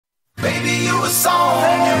a song.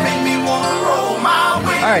 You make me wanna roll my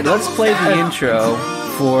windows. All right, let's play the intro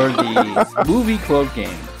for the movie quote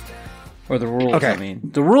game. Or the rules, Okay. I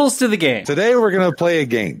mean. The rules to the game. Today we're going to play a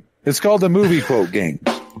game. It's called the movie quote game.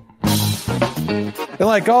 And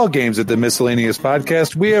like all games at the Miscellaneous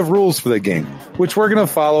Podcast, we have rules for the game, which we're going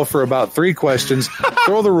to follow for about 3 questions,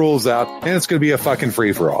 throw the rules out, and it's going to be a fucking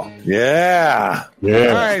free-for-all. Yeah. All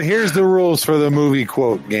right, here's the rules for the movie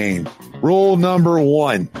quote game. Rule number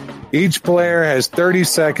 1. Each player has 30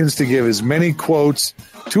 seconds to give as many quotes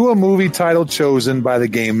to a movie title chosen by the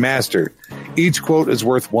game master. Each quote is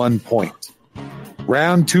worth 1 point.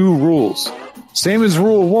 Round 2 rules. Same as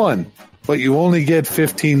rule 1, but you only get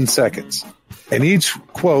 15 seconds. And each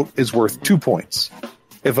quote is worth 2 points.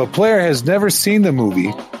 If a player has never seen the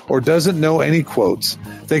movie or doesn't know any quotes,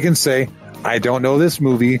 they can say, I don't know this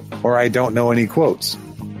movie, or I don't know any quotes.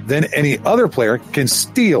 Then any other player can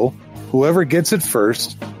steal. Whoever gets it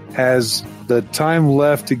first has the time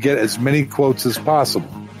left to get as many quotes as possible.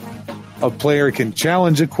 A player can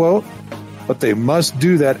challenge a quote, but they must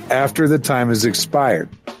do that after the time has expired.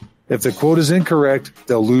 If the quote is incorrect,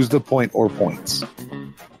 they'll lose the point or points.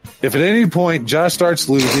 If at any point Josh starts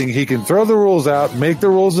losing, he can throw the rules out, make the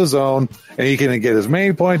rules his own, and he can get as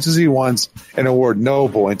many points as he wants and award no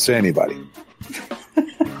points to anybody.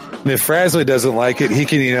 And if Frasley doesn't like it, he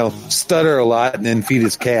can, stutter a lot and then feed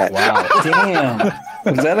his cat. Wow. Damn.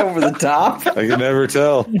 Was that over the top? I can never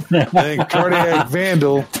tell. I think Cardiac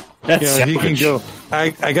Vandal, he can go,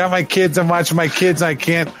 I got my kids, I'm watching my kids, I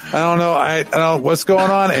don't know what's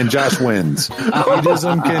going on, and Josh wins.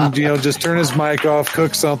 Edism can, just turn his mic off,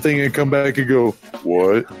 cook something, and come back and go,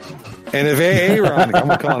 what? And if Aaron,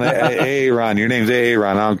 I'm calling it Aaron, your name's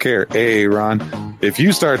Aaron, I don't care, Aaron. If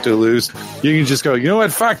you start to lose, you can just go, you know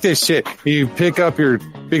what, fuck this shit. You pick up your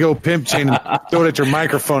big old pimp chain and throw it at your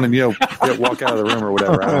microphone and, walk out of the room or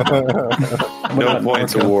whatever. I don't know. No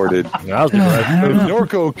points awarded. If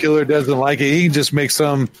Norco Killer doesn't like it, he can just make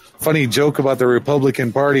some funny joke about the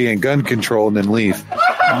Republican Party and gun control and then leave.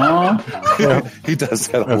 He does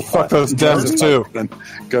that a lot. Fuck those Dems too.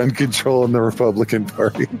 Gun control in the Republican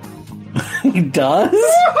Party. He does?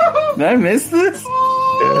 Did I miss this?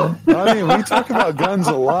 Yeah. I mean, we talk about guns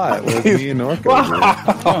a lot with me and Norco.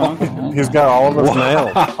 Wow. He's got all of us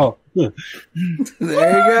nailed.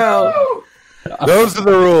 There you go. Those are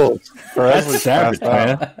the rules. That's savage,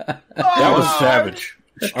 man. That was savage.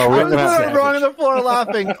 Oh, I was rolling on the floor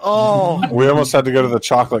laughing. Oh, we almost had to go to the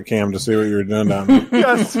chocolate cam to see what you were doing down there.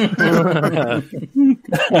 yes.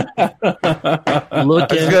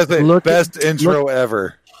 Best intro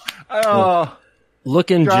ever. Oh,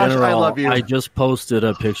 Look in Josh, general, I love you. I just posted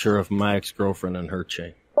a picture of my ex-girlfriend and her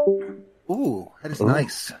chain. ooh, that is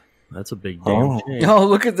nice. That's a big damn chain. Oh,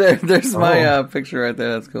 look at that. There's my picture right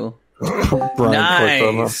there. That's cool. Brian clicked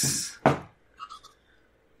on Nice.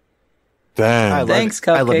 Damn. Thanks,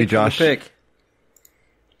 Cupcake, I love you, for the Josh. pick.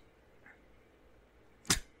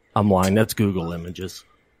 I'm lying. That's Google Images.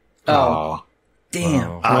 Oh,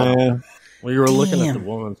 damn. Man. Well, you were looking at Damn. the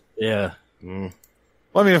woman. Yeah. Mm.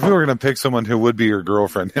 Well, I mean, if we were going to pick someone who would be your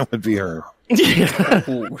girlfriend, it would be her.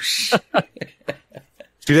 Oh, shit.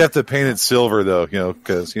 She'd have to paint it silver, though,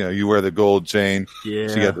 because, you wear the gold chain. Yeah.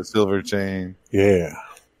 She got the silver chain. Yeah.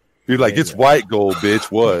 You're like, it's white gold,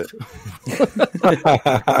 bitch. What?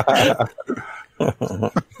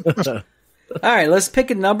 All right, let's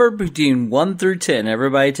pick a number between 1 through 10.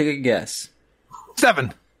 Everybody take a guess.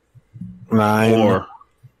 7. 9.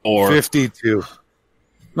 Or 52.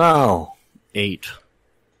 No. 8.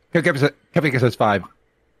 Kevin says 5.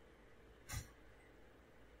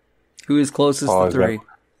 Who is closest Oh, to he's 3?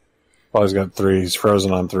 Paul's got 3. He's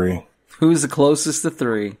frozen on 3. Who's the closest to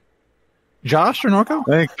 3? Josh or Norco?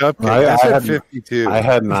 I think Cupcake. I I said had- 52. I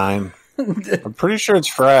had 9. I'm pretty sure it's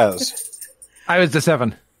Fraz. I was the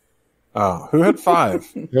 7. Oh, who had 5?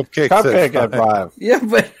 Cupcake Cupcake said had 5. Yeah,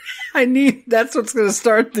 but I need. That's what's going to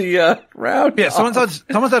start the round. Yeah, someone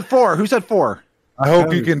said 4. Who said 4? I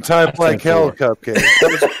hope you can type like hell, Cupcake.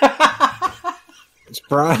 It's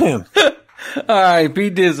Brian. All right, B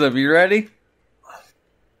Dism, you ready?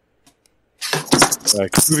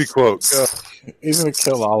 Like, Movie quote. Go. he's going to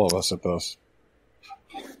kill all of us at this.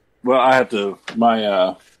 Well, I have to.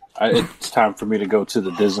 It's time for me to go to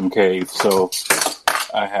the Dism Cave, so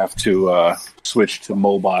I have to switch to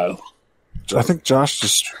mobile. I think Josh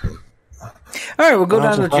just... All right, we'll go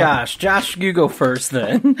down to Josh. Josh. Josh, you go first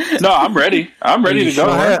then. No, I'm ready. I'm ready to go.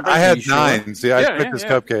 I had You sure? 9. See, I Yeah, picked yeah, this yeah.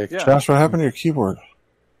 Cupcake. Yeah. Josh, what happened to your keyboard?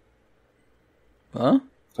 Huh?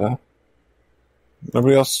 Huh?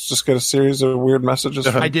 Nobody else just get a series of weird messages?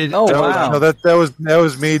 I did. Oh, That wow. was, that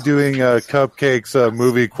was me doing Cupcake's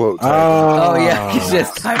movie quote. Oh, yeah. He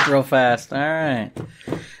just typed real fast. All right. That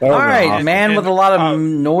All would've been right, awesome. man with a lot of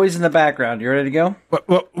noise in the background. You ready to go?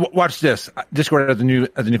 Watch this. Discord has a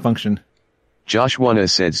new function. Josh Wanna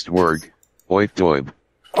said Stwerg. Oif doib.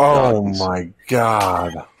 Oh my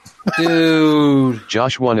god. Dude.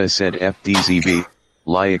 Josh Wanna said FDZB.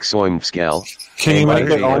 Laik Soimskal. Can you make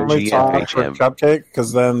it only talk for Cupcake?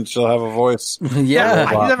 Because then she'll have a voice. Yeah.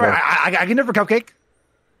 I can never Cupcake.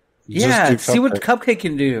 Yeah. Just do See what Cupcake. Cupcake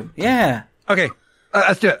can do. Yeah. Okay,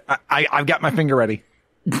 let's do it. I've got my finger ready.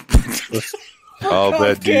 I'll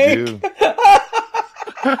bet you do.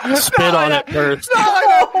 Spit on it first.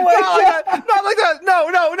 Not like that. No.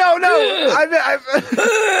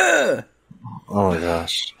 Oh my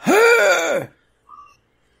gosh.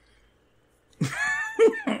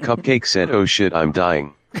 Cupcake said, oh shit, I'm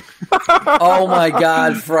dying. Oh my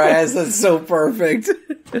God, Fraz, that's so perfect.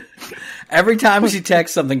 Every time she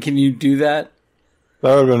texts something, can you do that?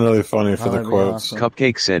 That would have been really funny for the that'd be quotes. awesome.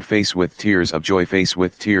 Cupcake said, face with tears of joy, face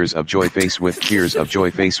with tears of joy, face with tears of joy,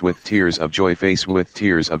 face with tears of joy, face with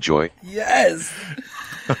tears of joy. Yes.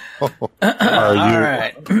 Are All you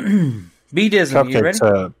right. B. Disney, you Cupcake ready?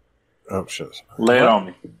 said, oh shit. Lay it on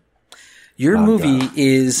me. Your Oh, movie God.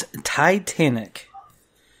 is Titanic.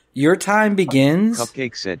 Your time begins.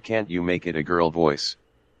 Cupcake said, can't you make it a girl voice?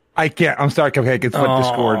 I can't. I'm sorry, Cupcake. It's what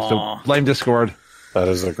Discord. So blame Discord. That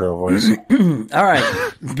is the girl voice. All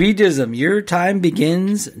right. B. Dism, your time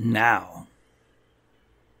begins now.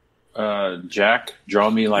 Jack, draw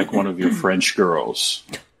me like one of your French girls.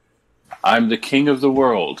 I'm the king of the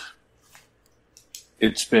world.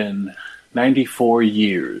 It's been 94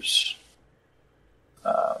 years.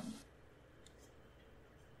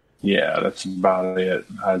 Yeah, that's about it.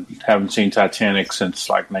 I haven't seen Titanic since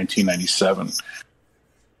like 1997.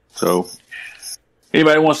 So,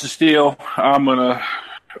 anybody wants to steal, I'm gonna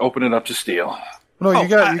open it up to steal. No, you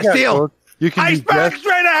got Steal. you can use Iceberg guess.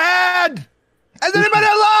 straight ahead. Is anybody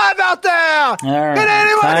alive out there? All right. Can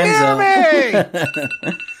anyone Time's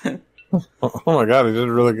hear me? Oh my god, he did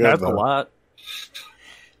really good. That's a though. lot.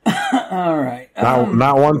 All right.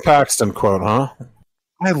 Not one Paxton quote, huh?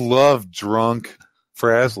 I love drunk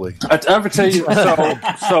Frasley. I ever tell you,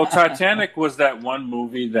 so Titanic was that one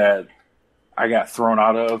movie that I got thrown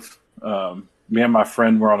out of. Me and my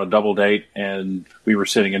friend were on a double date, and we were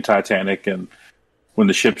sitting in Titanic, and when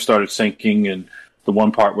the ship started sinking, and the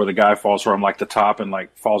one part where the guy falls from like the top and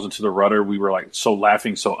like falls into the rudder, we were like so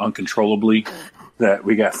laughing so uncontrollably that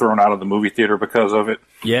we got thrown out of the movie theater because of it.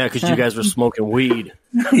 Yeah, because you guys were smoking weed.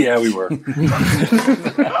 Yeah, we were.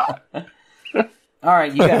 All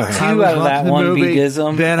right. You got two out of that one, B.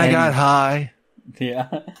 Dism. Then I and- got high. Yeah.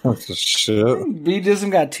 That's a shit. B.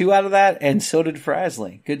 Dism got two out of that, and so did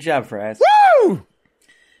Frasley. Good job, Fraz. Woo!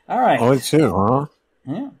 All right. Only two, huh?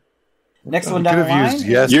 Yeah. Next one Could down the have line. used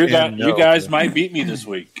yes You and no. guys might beat me this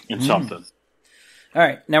week in something. All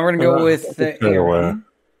right. Now we're going to go with Aaron.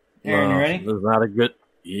 Aaron, you ready? There's not a good.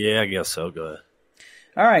 Yeah, I guess so. Go ahead.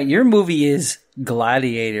 All right. Your movie is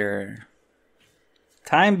Gladiator.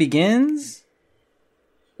 Time begins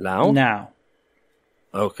now.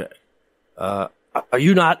 Okay. Are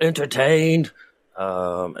you not entertained?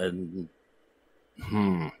 And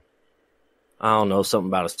I don't know, something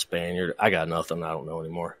about a Spaniard. I got nothing. I don't know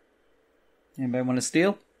anymore. Anybody want to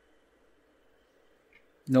steal?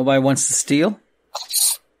 Nobody wants to steal?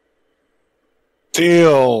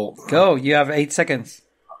 Deal. Go. You have 8 seconds.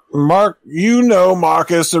 Mark, you know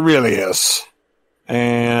Marcus Aurelius.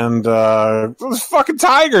 And those fucking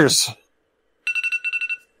tigers.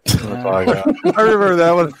 That's all I got. I remember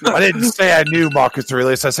that one. I didn't say I knew Marcus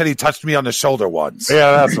Aurelius. I said he touched me on the shoulder once.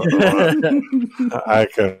 Yeah, that's what it was. I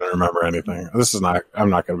couldn't remember anything. I'm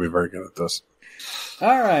not going to be very good at this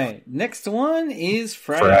All right. Next one is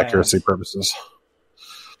Fraz. for accuracy purposes.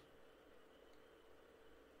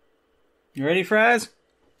 You ready, Fraz?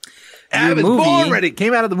 I was movie- born ready.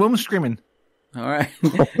 Came out of the womb screaming. All right.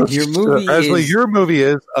 Your movie Frasley, is... your movie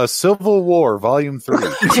is A Civil War, Volume 3.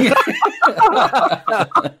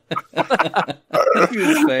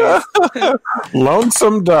 His face.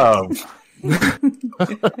 Lonesome Dove.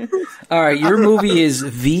 All right. Your movie is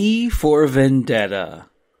V for Vendetta.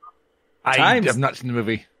 I Times- have not seen the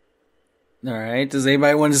movie. All right. Does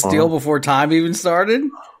anybody want to steal before time even started?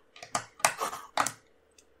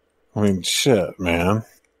 I mean, shit, man.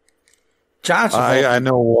 Josh. I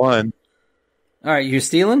know one. All right. You're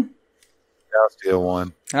stealing? I'll steal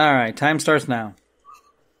one. All right. Time starts now.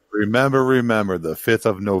 Remember, the 5th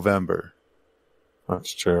of November.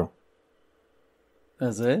 That's true.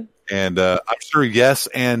 That's it? And I'm sure yes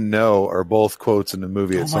and no are both quotes in the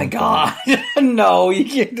movie. Oh at my some god! No, you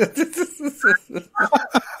can't.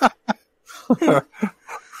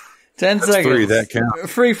 10 seconds. three, that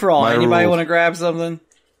counts. Free for all. My Anybody rules. want to grab something?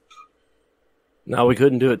 No, we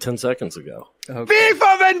couldn't do it 10 seconds ago. Okay. V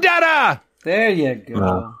for Vendetta! There you go.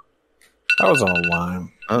 No. I was on a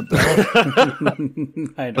line. Oh,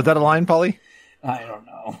 Was that a line, Paulie? I don't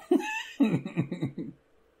know.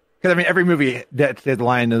 Because I mean, every movie that there's a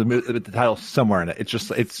line in the title somewhere in it.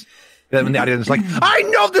 It's when the audience is like, I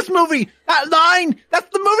know this movie. That line. That's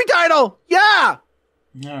the movie title. Yeah.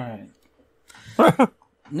 All right.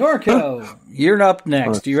 Norco, you're up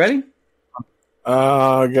next. You ready?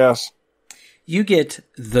 I guess. You get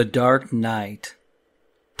The Dark Knight.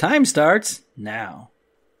 Time starts now.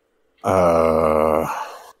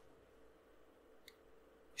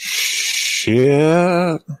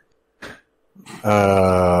 Shit.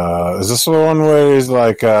 Is this the one where he's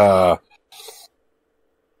like,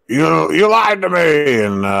 you lied to me,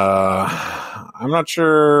 and I'm not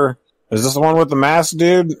sure. Is this the one with the mask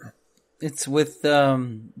dude? It's with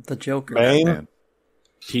the Joker. Bane?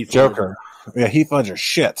 Heath Joker. Yeah, Heath Ledger.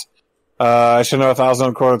 Shit. I should know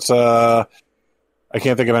 1,000 quotes. I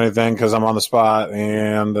can't think of anything because I'm on the spot.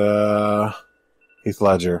 And Heath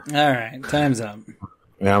Ledger. All right, time's up.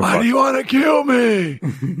 Yeah, why do you want to kill me?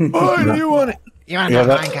 Why do you want to? Yeah,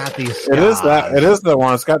 that- got these. It is that. It is the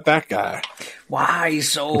one. It's got that guy. Why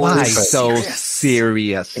so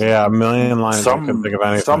serious? Yeah, a million lines. I couldn't think of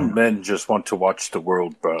anything. Some men just want to watch the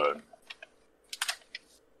world burn.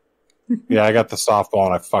 Yeah, I got the softball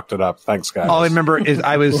and I fucked it up. Thanks, guys. All I remember is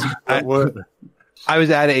I was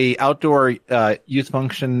at a outdoor youth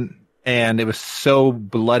function, and it was so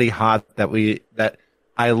bloody hot that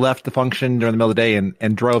I left the function during the middle of the day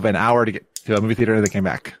and drove an hour to get to a movie theater and then came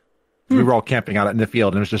back. We were all camping out in the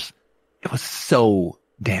field, and it was so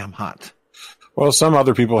damn hot. Well, some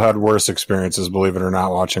other people had worse experiences, believe it or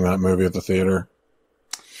not, watching that movie at the theater.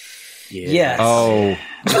 Yeah. Yes. Oh,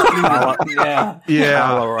 Yeah. yeah.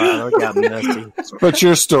 Colorado got messy. But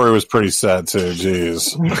your story was pretty sad too.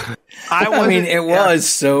 Jeez. I mean, it was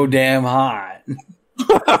so damn hot.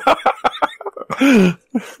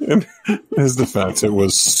 In his defense, it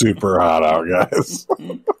was super hot out, guys.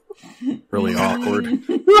 Really awkward.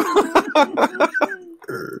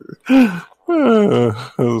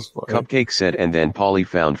 It was funny. Cupcake said, and then Polly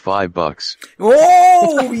found $5.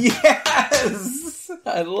 Oh, yes!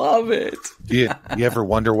 I love it. You ever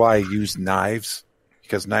wonder why I use knives?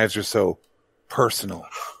 Because knives are so personal.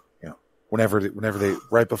 You know, whenever they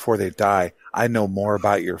right before they die, I know more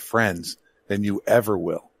about your friends than you ever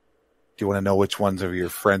will. Do you want to know which ones of your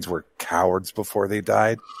friends were cowards before they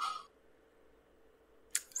died?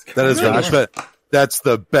 That is that's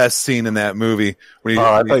the best scene in that movie. When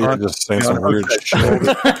I thought you were just saying some weird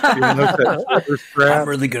shit. I'm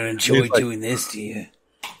really going to enjoy doing this to you.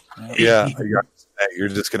 Yeah, you're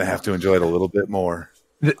just going to have to enjoy it a little bit more.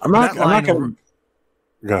 I'm not going to...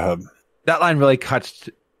 Go ahead. That line really cuts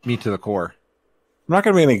me to the core. I'm not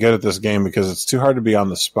going to be any good at this game because it's too hard to be on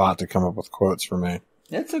the spot to come up with quotes for me.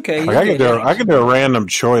 That's okay. Like I could do a random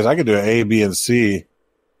choice. I could do A, B, and C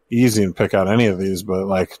easy and pick out any of these, but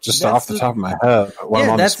like just off the top of my head, when I'm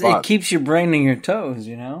on the spot. It keeps your brain on your toes,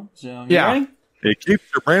 you know? So, you ready? It keeps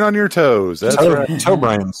your brain on your toes. That's right. Toe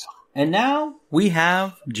brains. And now we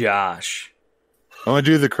have Josh. I want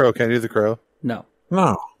to do the crow. Can I do the crow? No.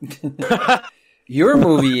 No. Your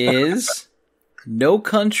movie is No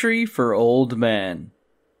Country for Old Men.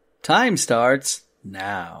 Time starts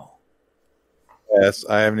now. Yes,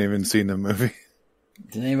 I haven't even seen the movie.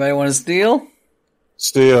 Does anybody want to steal?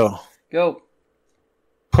 Steal. Go.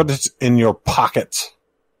 Put it in your pocket.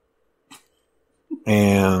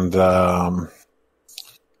 And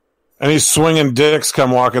any swinging dicks come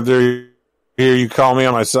walking through here, you call me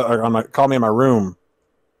call me in my room.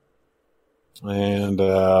 And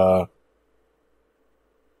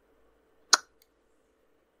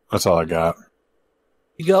that's all I got.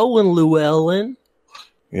 You going, Llewellyn?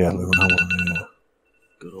 Yeah, Llewellyn, yeah.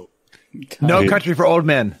 Good old. No Country for Old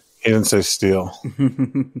Men. He didn't say steal.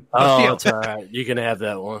 Oh, that's all right. You can have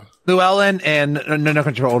that one. Llewellyn and No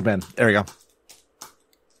Country for Old Men. There we go.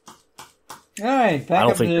 All right, back I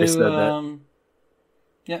don't up think to they said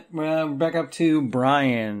that. back up to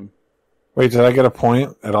Brian. Wait, did I get a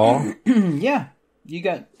point at all? Yeah, you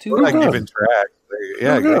got 2 We're not points. giving track.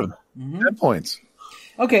 Yeah, good. 10 points.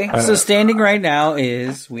 Okay, so standing right now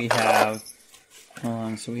is we have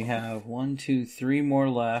 1, 2, 3 more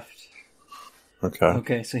left. Okay.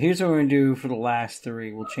 Okay, so here's what we're going to do for the last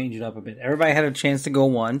three. We'll change it up a bit. Everybody had a chance to go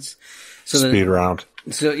once. So Speed round.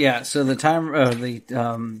 So the time,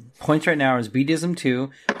 the points right now is BDism 2,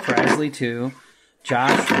 Frasley 2,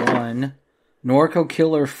 Josh 1, Norco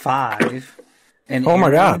Killer 5, and Oh my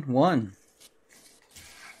Aaron God. 1.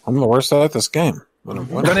 I'm the worst at this game. Don't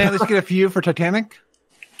they at least get a few for Titanic?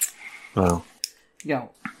 No. Yeah,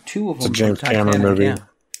 2 of It's a them. James from Titanic, Cameron movie. yeah.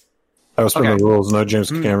 That was from Okay. the rules. No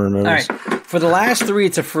James Cameron movies. All right, for the last three,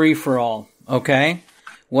 it's a free for all. Okay,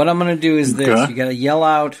 what I'm going to do is this: Okay. you got to yell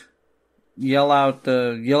out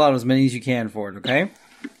as many as you can for it. Okay.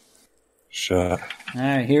 Shit. All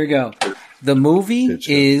right, here we go. The movie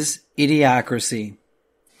is Idiocracy.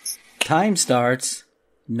 Time starts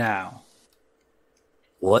now.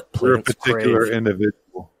 What We're a plants particular crave?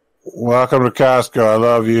 individual. Welcome to Costco. I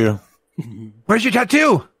love you. Where's your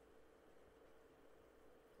tattoo?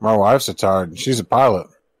 My wife's a tard. She's a pilot.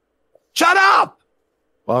 Shut up!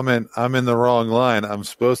 Well, I'm in the wrong line. I'm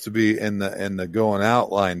supposed to be in the going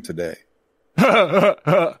out line today.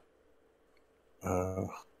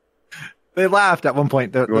 They laughed at one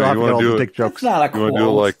point. They're You wanna laughing at all do the it? dick That's jokes. not a You quote. want to do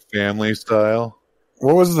it like family style?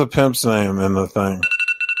 What was the pimp's name in the thing?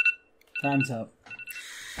 Time's up.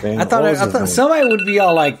 Damn, I thought what was his name? somebody would be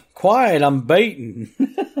all like, "Quiet, I'm baiting."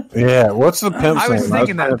 Yeah, what's the pimp's I was name?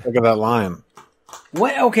 thinking trying that. to think of that line.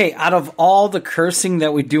 What? Okay, out of all the cursing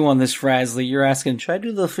that we do on this Frasley, you're asking, should I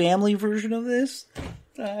do the family version of this?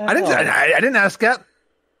 I didn't ask that.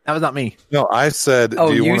 That was not me. No, I said, Oh,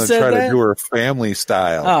 do you you want to said try that? to do her family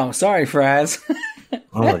style? Oh, sorry, Fraz.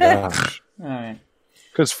 Oh my gosh. All right.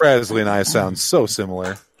 Because Frasley and I sound so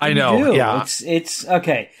similar. I Ew, It's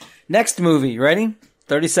okay. Next movie. Ready?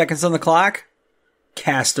 30 seconds on the clock.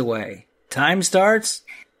 Castaway. Time starts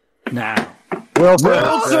now. Wilson!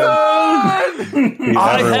 I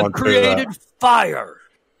have created fire.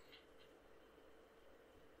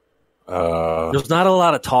 There's not a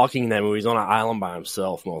lot of talking in that movie. He's on an island by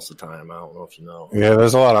himself most of the time. I don't know if you know. Yeah,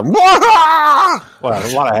 there's a lot of a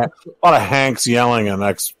lot of Hanks yelling and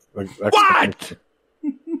what?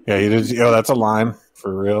 Yeah, he did. Oh, that's a line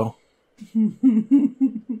for real.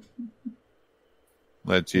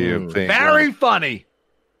 Let you think. Very funny.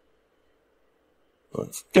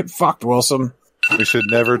 Get fucked, Wilson. We should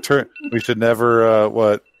never commit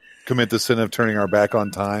the sin of turning our back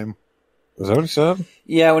on time. Is that what he said?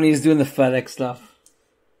 Yeah, when he was doing the FedEx stuff.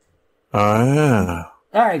 Oh yeah.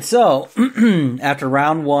 All right, so after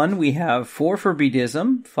round 1, we have 4 for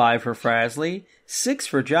BDism, 5 for Frasley, 6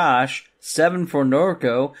 for Josh, 7 for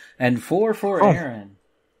Norco, and 4 for Aaron.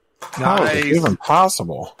 How is it even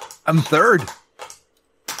possible? I'm third.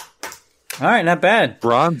 All right, not bad.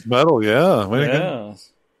 Bronze medal, yeah. Way to go. Yes.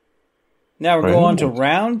 Now we're going on to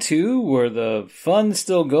round 2, where the fun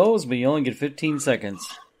still goes, but you only get 15 seconds.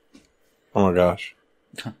 Oh my gosh.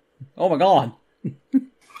 Oh my god.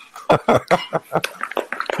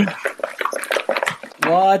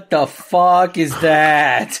 What the fuck is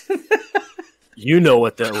that? You know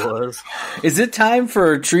what that was. Is it time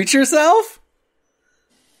for Treat Yourself?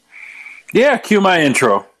 Yeah, cue my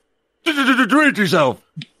intro. Treat yourself.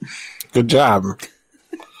 Good job.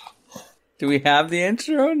 Do we have the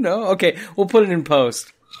intro? No? Okay, we'll put it in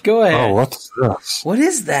post. Go ahead. Oh, what's this? What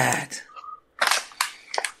is that?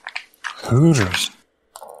 Hooters.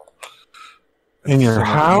 In your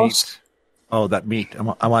house? Oh, that meat.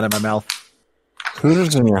 I want it in my mouth.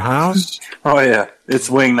 Hooters in your house? Oh yeah, it's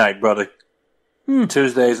wing night, brother.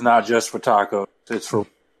 Tuesday's not just for tacos; it's for.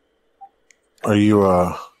 Are you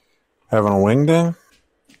having a wing ding?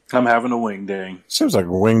 I'm having a wing ding. Seems like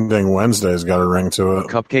Wing Ding Wednesday's got a ring to it.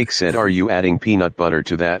 Cupcake said, "Are you adding peanut butter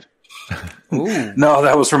to that?" Ooh. No,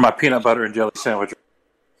 that was for my peanut butter and jelly sandwich.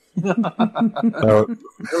 Maybe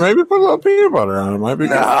put a little peanut butter on it. Might be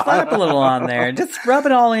good. Slap a little on there. Just rub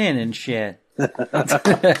it all in and shit.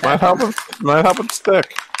 Might help it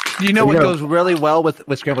stick. Do you know what goes really well with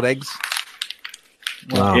scrambled eggs?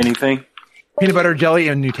 No. Anything? Peanut butter, jelly,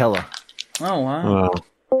 and Nutella. Oh, wow.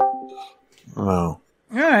 No. All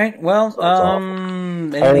right. Well,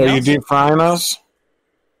 Hey, anything are you else? deep frying us?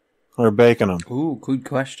 Or baking them? Ooh, good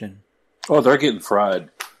question. Oh, they're getting fried.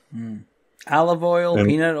 Olive oil, And-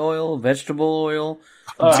 peanut oil, vegetable oil,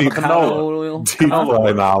 Deep- avocado oil, Deep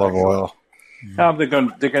fried olive oil. They're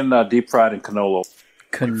going deep fried in canola.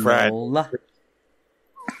 canola.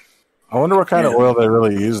 I wonder what kind of oil they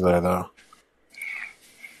really use there, though.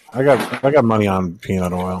 I got money on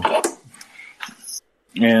peanut oil.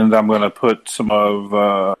 And I'm going to put some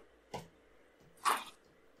of.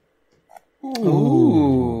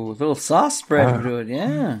 Ooh, little sauce spread to it.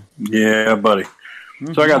 Yeah. Yeah, buddy.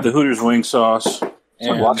 So I got the Hooters wing sauce.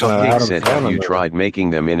 And Cupcake said, "Have you tried making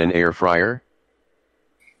them in an air fryer?"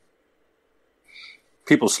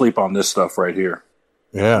 people sleep on this stuff right here.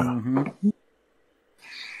 Yeah. Mm-hmm.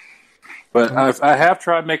 But I have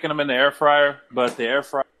tried making them in the air fryer, but the air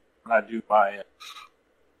fryer, when I do my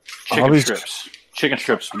chicken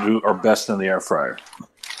strips are best in the air fryer.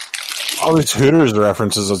 All these Hooters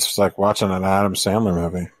references, it's like watching an Adam Sandler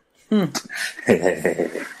movie.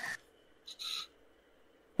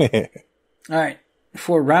 All right.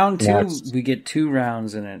 For round 2, Next. we get 2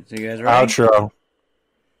 rounds in it. So you guys ready? Outro.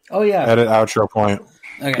 Oh, yeah. Edit outro point.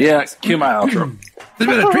 Okay. Yeah, cue my outro. Treat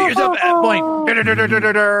yourself at that point. Okay,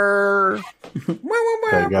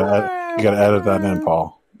 you gotta edit that in,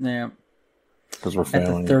 Paul, Yeah. because we're At the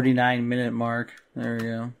failing. 39-minute mark. There we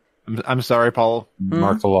go. I'm sorry, Paul.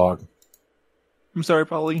 Mark the log. I'm sorry,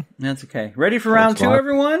 Paulie. That's okay. Ready for round 2, fine.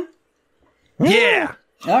 everyone? Yeah.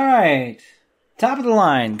 All right. Top of the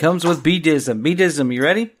line comes with B-Dism. B-Dism, you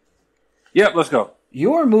ready? Yep, let's go.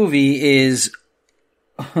 Your movie is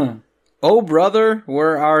Oh Brother,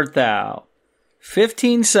 Where Art Thou?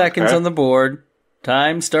 15 seconds Okay. on the board.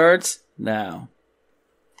 Time starts now.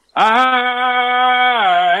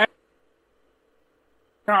 I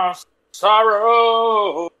have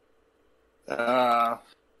sorrow.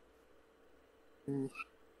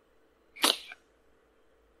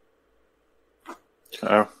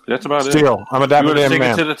 That's about it. Steel. I'm a You dapper want to damn sing it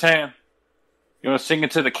man. to the tan? You want to sing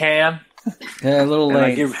it to the can? Yeah, a little And I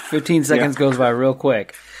late. give- 15 seconds goes by real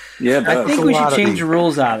quick. Yeah, I think we should change the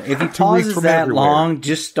rules on it. If he weeks pauses from that everywhere. long,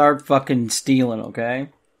 just start fucking stealing, okay?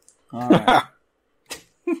 All right.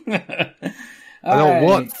 I don't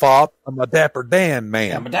want fop. I'm a Dapper Dan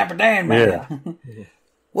man. I'm a Dapper Dan man.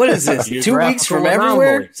 What is this? 2 weeks from Geographical everywhere?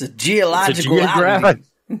 anomaly. It's a geological It's a geographic- oddity.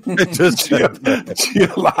 It's just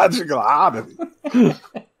Geological oddity.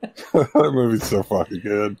 That movie's so fucking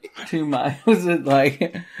good. Too much. Was it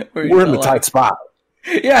like We're in the tight spot.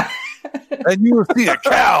 Yeah. and you will see a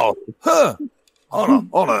cow,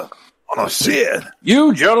 on a shed.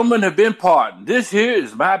 You gentlemen have been pardoned. This here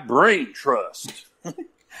is my brain trust.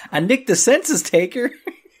 I nicked the census taker.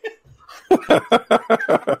 All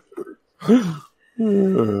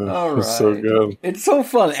right. It's so good. It's so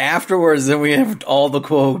fun afterwards that we have all the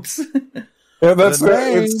quotes. Yeah,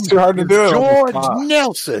 it's too hard to do. George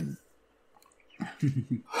Nelson.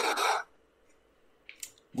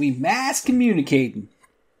 We mass communicating.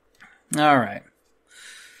 All right.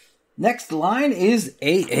 Next line is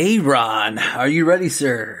Aaron. Are you ready,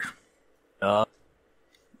 sir? All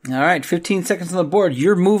right, 15 seconds on the board.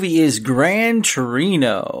 Your movie is Gran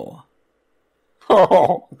Torino.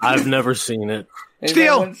 Oh, I've never seen it.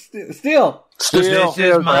 Steal. Still, This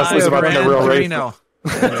is my That's about Gran the real race. Torino.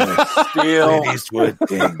 still. Eastwood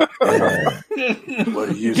King. What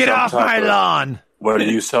are you? Get some off type my of- lawn. What are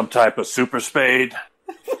you? Some type of super spade?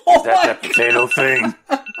 Is that potato thing?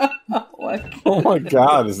 oh my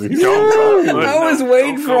God! Is he? I was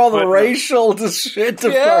waiting Don't for go all the putting- racial shit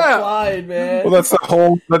to start flying, man. Well,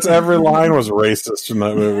 that's every line was racist in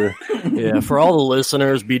that movie. Yeah, for all the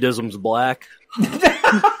listeners, B-Dism's black.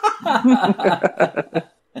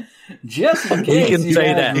 Just in You case can you say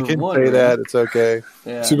guys that. were You can say wondering. that. It's okay.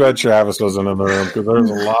 Yeah. Too bad Travis wasn't in the room because there's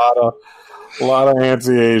a lot of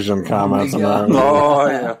anti-Asian comments in God. there. Oh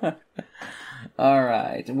yeah. All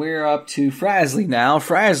right, we're up to Frasley now.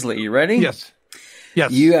 Frasley, you ready? Yes.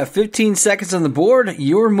 Yes. You have 15 seconds on the board.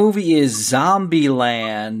 Your movie is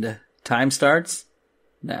Zombieland. Time starts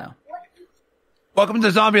now. Welcome to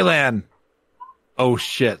Zombieland. Oh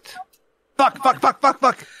shit.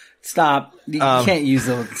 Fuck. Stop. You Um, can't use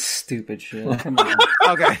the stupid shit. Come on.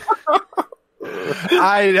 Okay.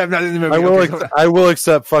 I am not in the movie. Okay. I will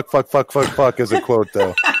accept fuck as a quote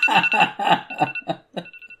though.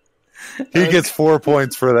 He gets 4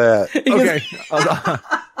 points for that. Okay.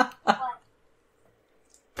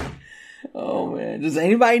 Oh, man. Does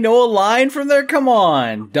anybody know a line from there? Come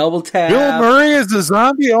on. Double tap. Bill Murray is the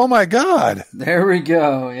zombie. Oh my God. There we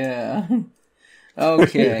go. Yeah.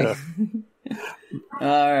 Okay.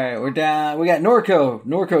 All right. We're down. We got Norco.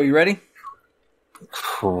 Norco, you ready?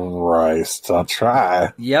 Christ, I'll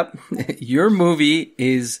try. Yep. Your movie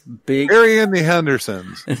is Big. Harry and the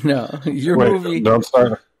Hendersons. No. Your Wait, movie. don't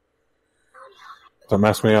start. Don't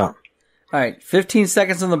mess me up. All right. 15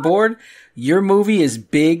 seconds on the board. Your movie is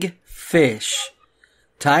Big Fish.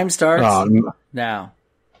 Time starts now.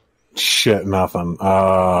 Shit, nothing.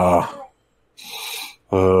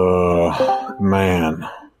 Man.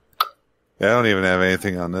 Yeah, I don't even have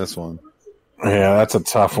anything on this one. Yeah, that's a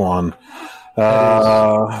tough one.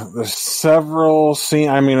 There's several scenes.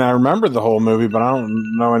 I mean, I remember the whole movie, but I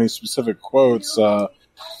don't know any specific quotes.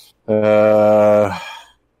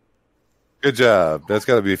 Good job. That's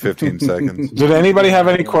got to be 15 seconds. Did anybody have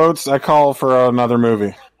any quotes? I call for another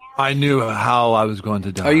movie. I knew how I was going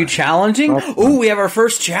to die. Are you challenging? Ooh, we have our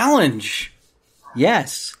first challenge.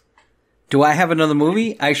 Yes. Do I have another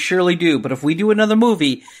movie? I surely do. But if we do another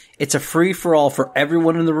movie, it's a free-for-all for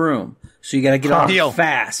everyone in the room. So you got to get off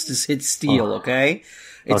fast. Just hit steal, okay?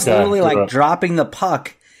 It's literally like dropping the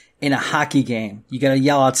puck in a hockey game. You got to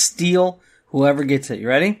yell out steal, whoever gets it. You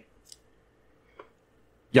ready?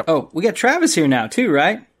 Yep. Oh, we got Travis here now, too,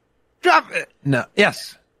 right? Drop it. No.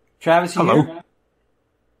 Yes. Travis, you Hello. here?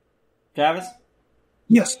 Travis?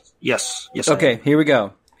 Yes. Okay, here we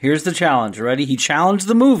go. Here's the challenge. Ready? He challenged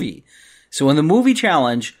the movie. So in the movie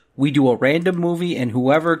challenge, we do a random movie, and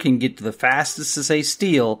whoever can get to the fastest to say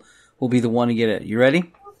steal will be the one to get it. You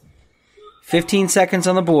ready? 15 seconds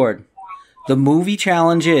on the board. The movie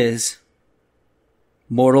challenge is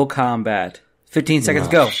Mortal Kombat. 15 seconds,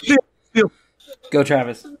 go. Steal. Go,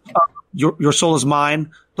 Travis. Your soul is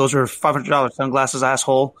mine. Those are $500 sunglasses,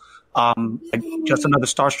 asshole. Just another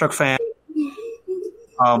Starstruck fan.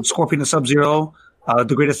 Scorpion and Sub-Zero,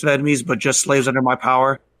 the greatest of enemies, but just slaves under my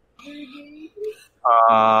power.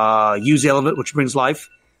 Use the element, which brings life.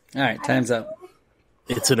 All right, time's up.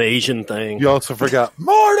 It's an Asian thing. You also forgot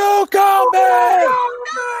Mortal Kombat.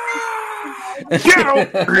 Get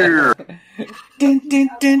over here! Dun, dun,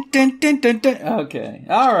 dun, dun, dun, dun, dun. Okay,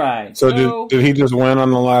 all right. So did he just win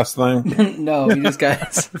on the last thing? No, he just got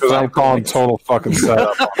Because I'm calling total fucking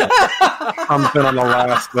setup. I'm been on the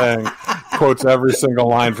last thing. Quotes every single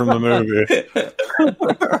line from the movie.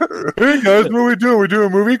 Hey guys, what are we doing? We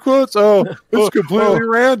doing movie quotes? Oh, it's completely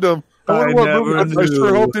random. I wonder what movie. I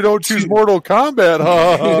sure hope they don't choose Mortal Kombat.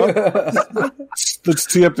 Let's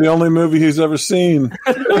tee up the only movie he's ever seen.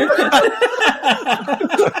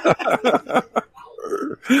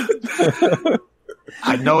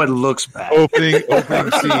 I know it looks bad. opening scene.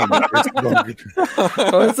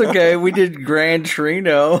 Oh, it's okay. We did Gran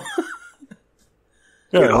Torino.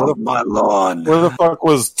 Get off my lawn. Where the fuck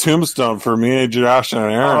was Tombstone for me, Josh, and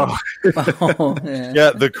Aaron? Oh, man.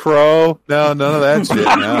 Yeah, The Crow. No, none of that shit.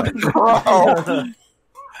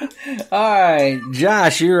 No. All right,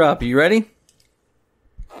 Josh, you're up. You ready?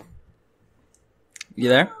 You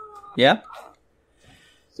there? Yeah?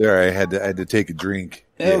 Sorry, I had to take a drink.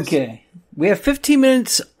 Yes. Okay. We have 15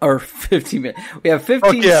 minutes, or 15 minutes. We have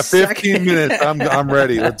 15 15 seconds. minutes. I'm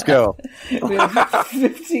ready. Let's go. We have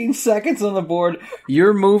 15 seconds on the board.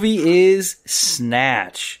 Your movie is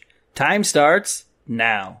Snatch. Time starts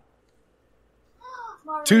now.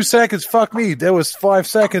 2 seconds. Fuck me. That was 5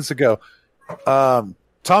 seconds ago.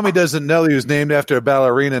 Tommy doesn't know he was named after a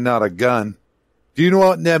ballerina, not a gun. Do you know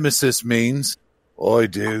what nemesis means? Oh, I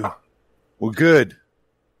do. Well, good.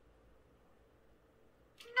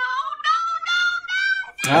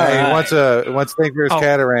 All right. He wants to think there's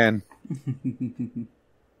Cataran.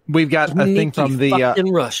 We've got a thing from the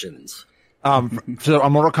fucking Russians. so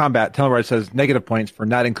on Mortal Kombat, tell me where it says negative points for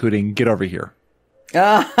not including "Get Over Here."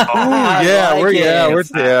 I like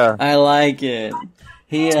it. I like it.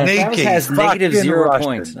 Travis has negative 0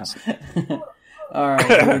 Russians. points. No. All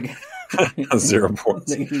right. 0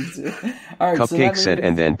 points. All right. Cupcake said,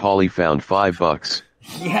 and then Polly found $5.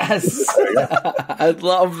 Yes. I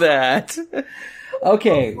love that.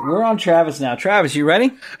 Okay, we're on Travis now. Travis, you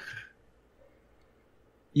ready?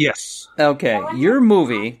 Yes. Okay, your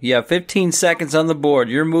movie, you have 15 seconds on the board.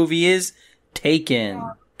 Your movie is Taken.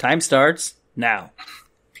 Time starts now.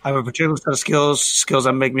 I have a particular set of skills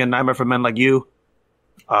that make me a nightmare for men like you.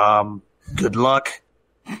 Good luck.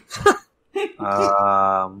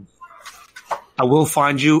 I will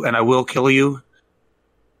find you and I will kill you.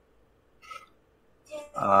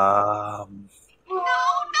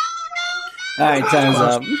 All right, time's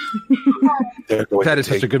up. That is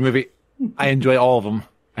such a good movie. I enjoy all of them.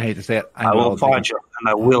 I hate to say it. I will find you and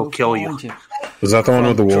I will kill you. Was that the one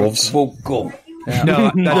with the wolves? Vocal.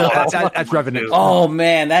 Yeah. No, that's Revenue. Oh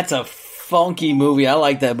man, that's a funky movie. I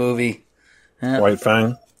like that movie. White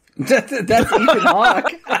Fang. That's Ethan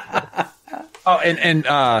Hawke. Oh, and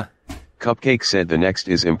Cupcake said the next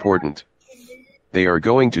is important. They are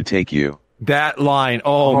going to take you. that line.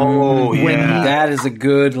 Oh, yeah. That is a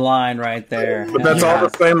good line right there. But that's all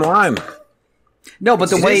the same line. No, but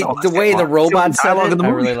the way the robot said dialogue it, in the I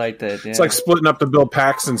movie. really liked it. Yeah. It's like splitting up the Bill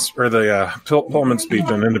Paxton or the Pullman speech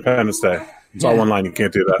on Independence Day. It's all one line. You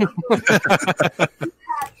can't do that.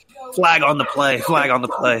 Flag on the play. Flag on the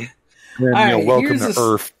play. And, All right, welcome here's to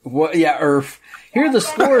Earth. Earth. Here are the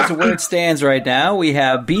scores of where it stands right now. We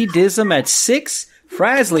have B. Dism at 6,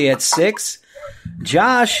 Frasley at 6,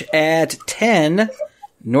 Josh at 10,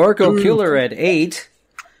 Norco Killer at 8,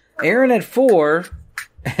 Aaron at 4,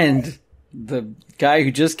 and the guy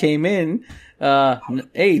who just came in,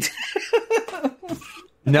 8.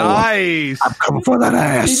 Nice. I'm coming for that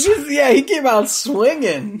ass. He came out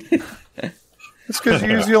swinging. It's because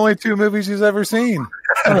he's the only 2 movies he's ever seen.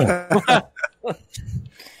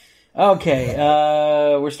 Okay,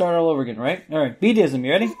 we're starting all over again, right? All right, B-Dism,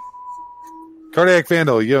 you ready? Cardiac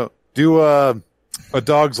Vandal, do A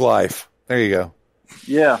Dog's Life. There you go.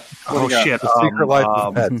 Yeah. Oh shit! The Secret Life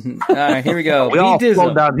of Pets. All right, here we go. We all B-Dism.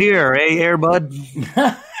 float down here, Air Bud?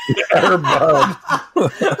 Air Bud. We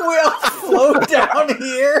all float down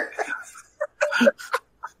here.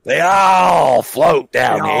 They all float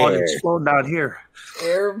down It's floating down here.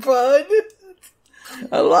 Air Bud.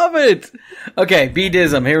 I love it. Okay,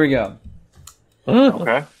 B-Dism, here we go.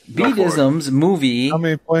 Okay. B-Dism's movie. How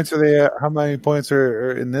many points are they? How many points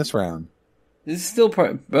are in this round? This is still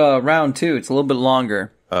round 2. It's a little bit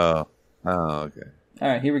longer. Oh, okay. All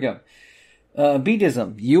right, here we go.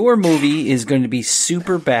 B-Dism, your movie is going to be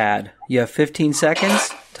super bad. You have 15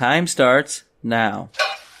 seconds. Time starts now.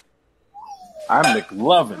 I'm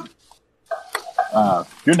McLovin.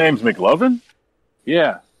 Your name's McLovin?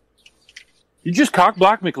 Yeah. You just cock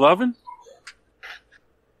block McLovin?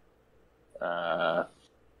 Yeah.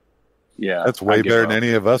 That's way better than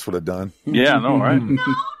any of us would have done. Yeah, I know, right?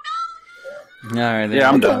 All right. Yeah,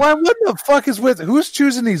 I'm done. What the fuck is with? Who's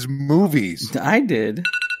choosing these movies? I did.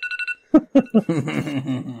 Okay.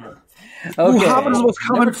 Okay. Hobbit is the most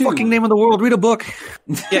common Number 2. fucking name in the world. Read a book.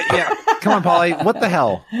 Yeah. Come on, Polly. What the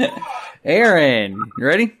hell? Aaron, you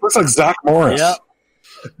ready? Looks like Zach Morris. Yep.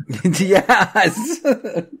 Yes.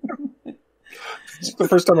 It's the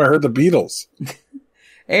first time I heard the Beatles.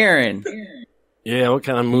 Aaron, Yeah, what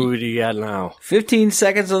kind of movie do you got now? 15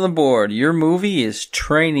 seconds on the board. Your movie is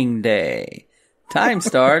Training Day. Time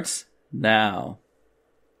starts now.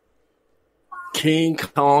 King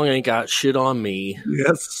Kong ain't got shit on me.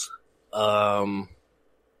 Yes.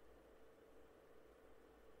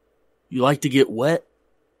 You like to get wet?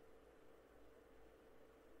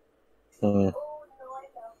 All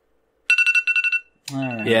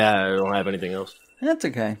right. Yeah, I don't have anything else. That's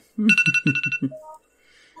okay.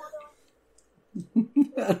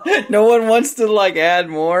 No one wants to add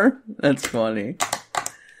more? That's funny.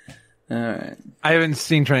 All right. I haven't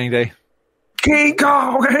seen Training Day. King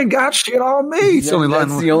Kong ain't got shit on me. It's the only line.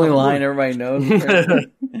 That's the only line everybody knows.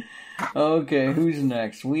 Okay, who's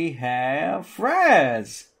next? We have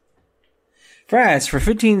Fraz. Fraz, for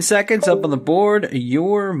 15 seconds up on the board,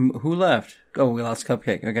 who left? Oh, we lost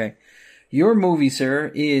Cupcake. Okay. Your movie, sir,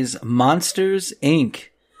 is Monsters, Inc.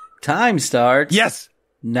 Time starts. Yes.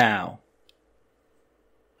 Now.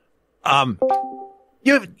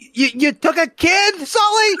 You took a kid,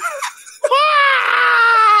 Sully?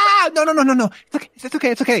 Ah! No. It's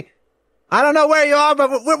okay. I don't know where you are, but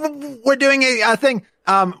we're doing a thing.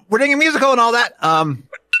 We're doing a musical and all that.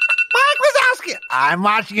 Mike Wazowski. I'm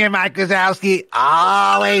watching it, Mike Wazowski.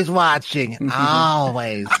 Always watching.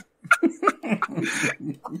 Always.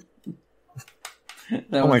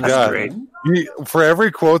 Oh my god! For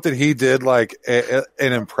every quote that he did, an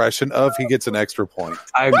impression of, he gets an extra point.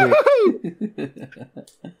 I agree.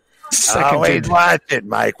 Always watch it,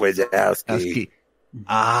 Mike Wazowski.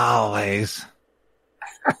 Always.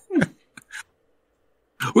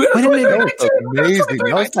 Amazing.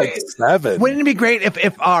 That was like 7. Wouldn't it be great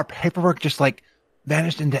if our paperwork just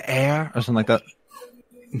vanished into air or something like that?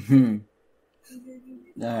 Mm-hmm.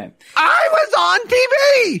 All right. I was on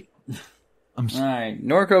TV. All right.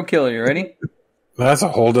 Norco Killer, you ready? That's a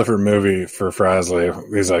whole different movie for Frasley.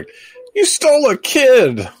 He's like, you stole a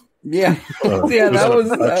kid. Yeah. Yeah, that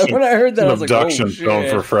was when I heard that. I was like, oh, abduction film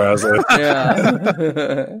for Frasley.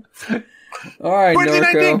 Yeah. All right,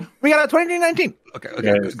 2019. Norco. We got a 2019. Okay,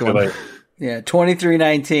 Yeah, go on. Yeah,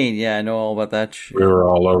 2319. Yeah, I know all about that shit. We were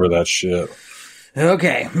all over that shit.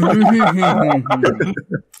 Okay.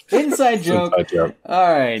 Inside joke.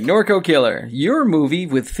 All right, Norco Killer. Your movie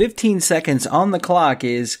with 15 seconds on the clock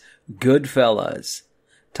is Goodfellas.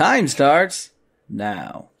 Time starts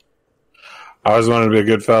now. I always wanted to be a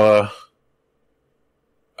good fella.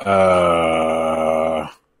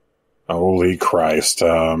 Holy Christ.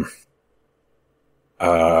 I'm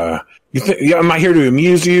not here to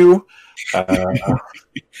amuse you. I'm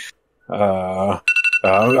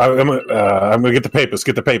gonna get the papers.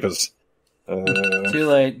 Get the papers. Too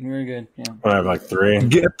late. We're good. Yeah. I have like 3.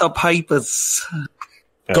 Get the papers.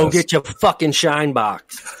 Yes. Go get your fucking shine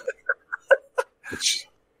box.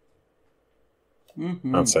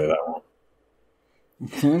 Mm-hmm. I'll say that one.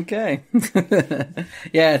 Okay.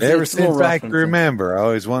 Yeah, Never it's a little since I rough can one, so. remember, I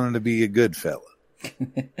always wanted to be a good fella.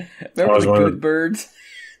 Remember was the one of Good Birds?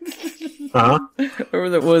 Huh? Remember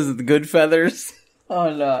that was the Good Feathers? Oh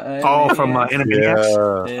no! From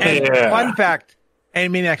Animaniacs. And fun fact,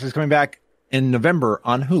 Animaniacs is coming back in November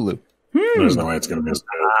on Hulu. There's no way it's going to be as good.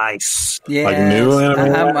 Nice. Yeah, Like new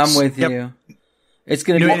animated? I'm with Yep. you. It's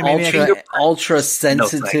going to New be animated? ultra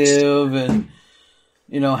sensitive, and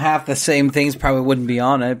half the same things probably wouldn't be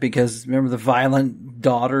on it because remember the violent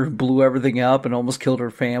daughter who blew everything up and almost killed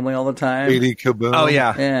her family all the time. Lady Kaboom. Oh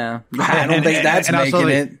yeah. Yeah, I don't think that's and making also,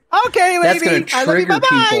 it. Okay, That's lady. going to I love you, trigger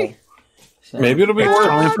bye-bye. people. So- Maybe it'll be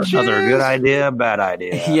worth it. Another good idea, bad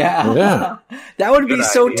idea. Yeah. Yeah. That would be Good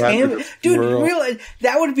so idea. timid. Dude, World. realize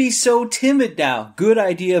that would be so timid now. Good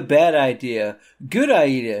idea, bad idea. Good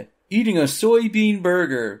idea. Eating a soybean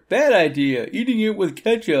burger. Bad idea. Eating it with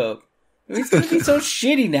ketchup. It's going to be so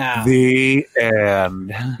shitty now. The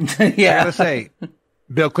end. I Yeah. gotta say,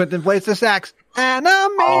 Bill Clinton plays the sax.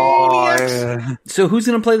 Animaniacs. Oh, So who's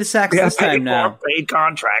going to play the sax yeah, this time now? paid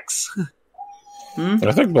contracts.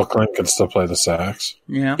 I think Bill Clinton can still play the sax.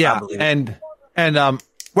 Yeah. Yeah, and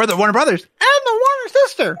we're the Warner Brothers and the Warner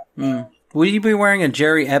sister. Will you be wearing a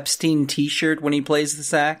Jerry Epstein t-shirt when he plays the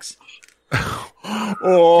sax?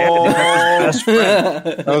 Best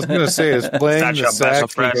friend. I was going to say, is playing Such the a best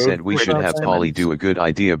sax. friend. Said we should have Polly do a good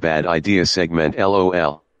idea, bad idea segment.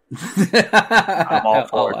 LOL. I'm all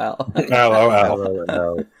for it. LOL.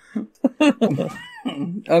 LOL.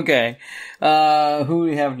 Okay. Who do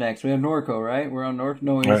we have next? We have Norco, right? We're on Norco.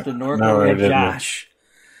 No, we just did Norco. No, we I have didn't. Josh.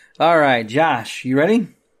 All right, Josh, you ready?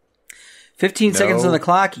 15 seconds on the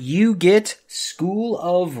clock. You get School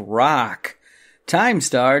of Rock. Time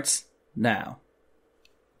starts now.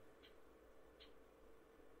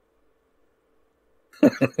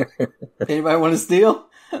 Anybody want to steal?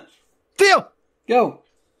 Deal. Go.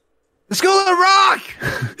 The School of Rock.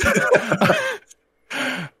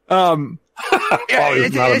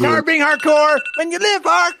 It's hard being hardcore when you live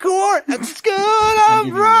hardcore at the School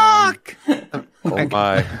of Rock. Oh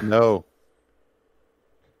my, no.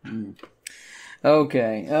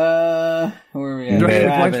 Okay. Where are we at? Do I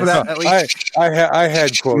get points for that? Travis. At least? I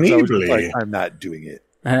had quotes. I was just Sneebly. like, I'm not doing it.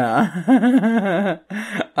 Yeah.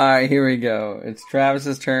 All right, here we go. It's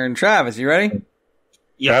Travis's turn. Travis, you ready?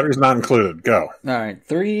 Battery's not included. Go. All right,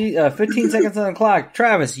 15 seconds on the clock.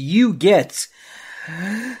 Travis, you get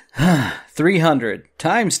 300.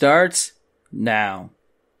 Time starts now.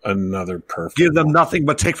 Another perfect. Give them nothing,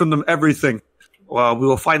 but take from them everything. Well, we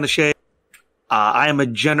will find the shade. I am a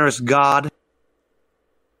generous God.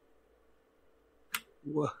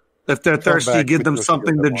 If they're thirsty, back, give them quick,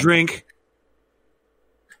 something get to that one. drink.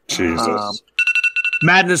 Jesus.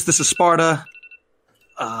 Madness, this is Sparta.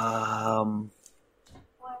 You're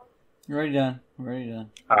already done. We're already done.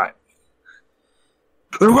 All right.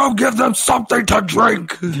 We will give them something to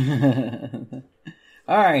drink.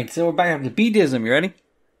 All right, so we're back up to B-Dism. You ready?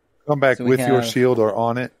 Come back So we with your have- shield or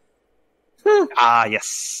on it.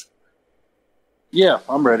 Yes. Yeah,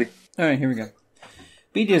 I'm ready. All right, here we go.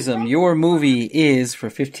 B-Dism, your movie is for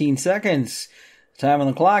 15 seconds. Time on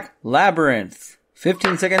the clock. Labyrinth.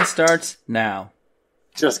 15 seconds starts now.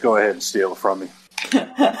 Just go ahead and steal it from me.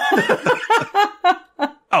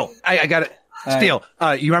 Oh, I got it. All Steal.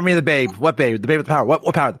 You remind me of the Babe. What Babe? The Babe with the power. What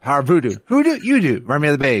power? The power of voodoo. Voodoo. You do. Remind me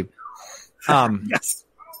of the Babe. Yes.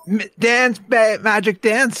 Dance. Magic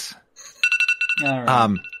dance. All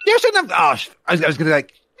right. You shouldn't have. Oh, I was gonna be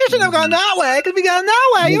like. You shouldn't have gone that way. Because we gone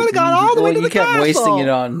that way. You would have gone all the way to you the kept castle. wasting it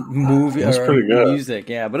on movie That's or pretty good. music.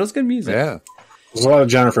 Yeah, but it was good music. Yeah. There's a lot of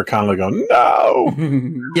Jennifer Connelly going, no.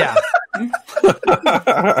 Yeah.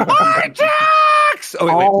 Ajax! Oh,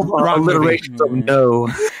 All wait. the Wrong movie. alliterations of no.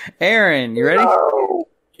 Aaron, you ready?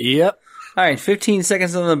 Yep. All right, 15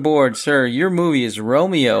 seconds on the board, sir. Your movie is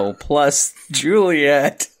Romeo plus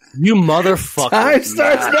Juliet. You motherfucker. Time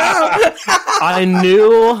starts now.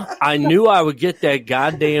 I knew I would get that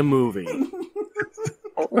goddamn movie.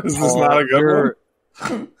 Is this not a good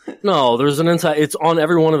one? No, there's an entire. It's on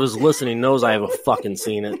every one of his listening knows I haven't fucking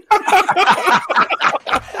seen it.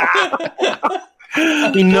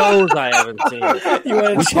 He knows I haven't seen it. You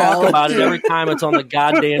want We to talk about challenge it every time it's on the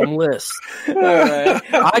goddamn list. All right.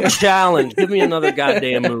 I challenge. Give me another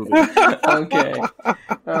goddamn movie. Okay.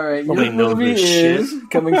 All right. Your Nobody knows movie this shit. is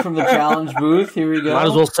coming from the challenge booth. Here we go. Might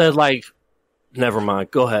as well said like, never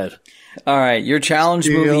mind. Go ahead. All right. Your challenge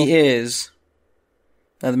movie is.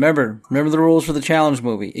 Now remember the rules for the challenge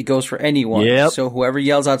movie. It goes for anyone. Yep. So whoever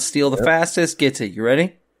yells out "steal" the fastest gets it. You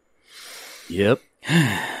ready? Yep.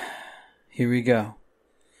 Here we go.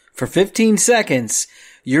 For 15 seconds,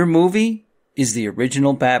 your movie is the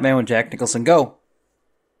original Batman with Jack Nicholson. Go.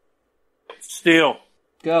 Steal.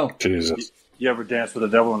 Go. Jesus. You ever dance with the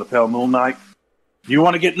devil on the pale moonlight? You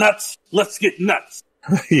want to get nuts? Let's get nuts.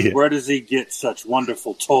 Yeah. Where does he get such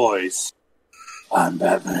wonderful toys? I'm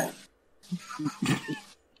Batman.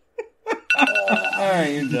 right,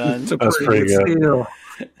 you're done. That's pretty good. Steal.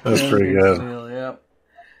 That's pretty good. Yep.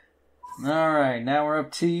 All right, now we're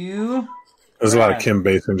up to you. There's a lot of Kim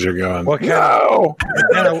Basinger going. What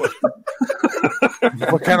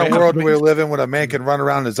kind of world do we live in when a man can run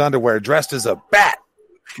around in his underwear dressed as a bat?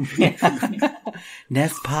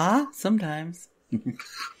 Nespa? Sometimes.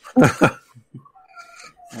 Wait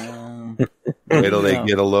till they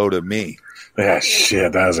get a load of me. Yeah,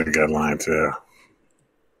 shit, that was a good line, too.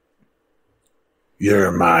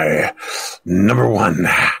 You're my number one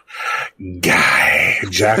guy,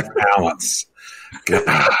 Jack Palance. God,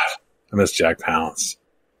 I miss Jack Palance.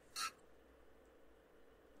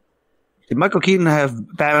 Did Michael Keaton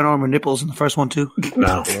have Batman armor nipples in the first one too?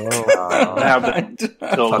 No. Batman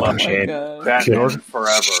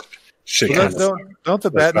Forever. Shit, Don't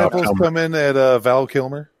the bat nipples come in at Val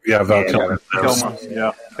Kilmer? Yeah, Val Kilmer.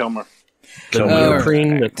 Kilmer. The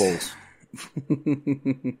cream nipples.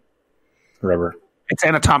 Rubber. It's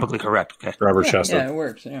anatomically correct. Okay. Rubber chest. Yeah, it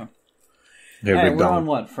works. Yeah. Yeah, All right, big we're dome. on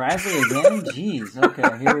what? Frazzle again? Jeez.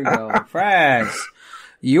 Okay, here we go. Fraz,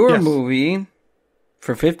 your movie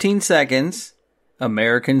for 15 seconds,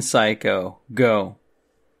 American Psycho. Go.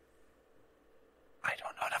 I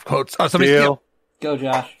don't know enough quotes. Oh, somebody Deal. steal. Go,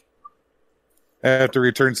 Josh. I have to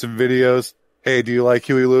return some videos. Hey, do you like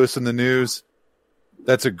Huey Lewis in the news?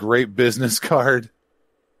 That's a great business card.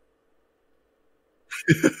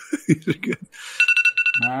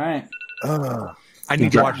 All right. I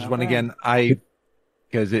need to watch this one again.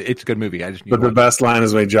 Because it's a good movie. I just need But to the watch best line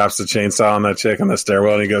is when he drops the chainsaw on that chick on the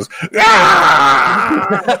stairwell and he goes,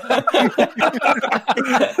 "Ah!"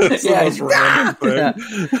 It's the Yeah, most random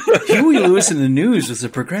thing. Huey Lewis in the News was a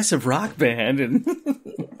progressive rock band, and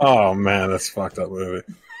Oh man, that's a fucked up movie.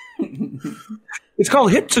 It's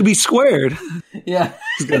called Hip to be Squared. yeah,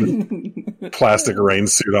 He's got a plastic rain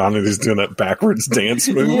suit on and he's doing that backwards dance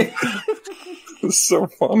move. It's so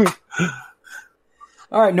funny.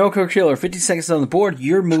 All right, No Coke Chiller. 50 seconds on the board.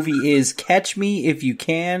 Your movie is Catch Me If You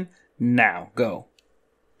Can. Now, go.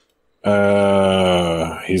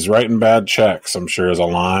 He's writing bad checks, I'm sure is a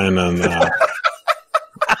line, and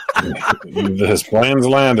his plane's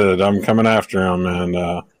landed. I'm coming after him,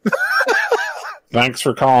 and thanks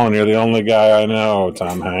for calling. You're the only guy I know,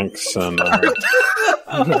 Tom Hanks. And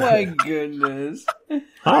Oh my goodness.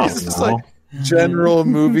 It's like general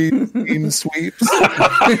movie theme sweeps.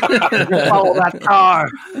 Follow that car.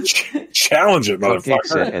 challenge it, Cupcake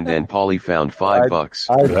said, motherfucker. and then Paulie found $5.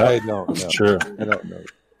 I don't know. It's true. I don't know.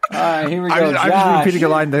 All right, here we go. I'm just Josh. repeating a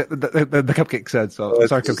line that the Cupcake said. So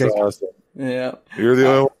sorry, That's Cupcake. awesome. Yeah. You're the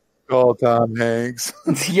only one who call Tom Hanks.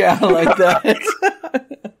 Yeah, I like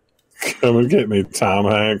that. Come and get me, Tom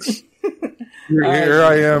Hanks. Here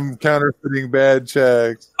I am counterfeiting bad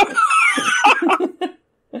checks.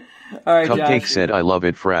 All right, Cupcake Josh. said, I love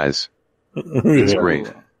it, Fraz. It's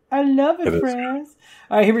great. I love it, It is. friends.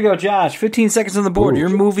 All right, here we go, Josh. 15 seconds on the board. Your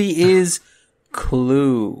movie is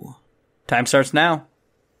Clue. Time starts now.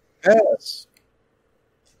 Yes.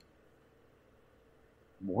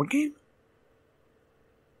 Board game?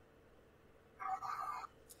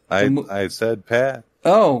 I said Pat.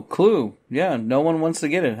 Oh, Clue. Yeah, no one wants to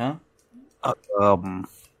get it, huh?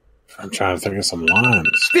 I'm trying to think of some lines.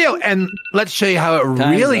 Steal, and let's show you how it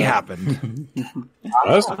Time's really up. happened.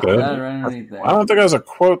 That's good. Right underneath there. I don't think it was a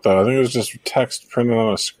quote, though. I think it was just text printed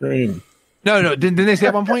on a screen. No, didn't they say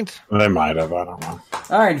at one point? They might have. I don't know.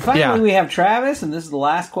 All right, finally Yeah. we have Travis, and this is the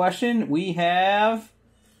last question. We have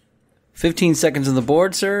 15 seconds on the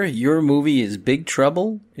board, sir. Your movie is Big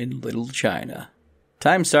Trouble in Little China.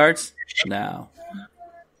 Time starts now.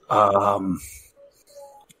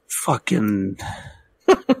 Fucking.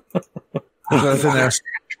 What's in there?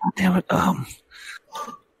 Damn it.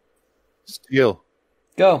 Steal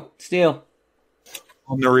Go, Steele.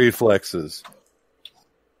 on the reflexes.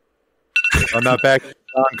 I'm not back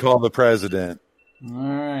on call the president. All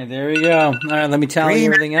right, there we go. All right, let me tally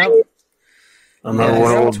everything up. I remember Yeah, what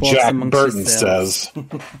so old talks Jack amongst Burton yourselves.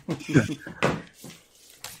 says.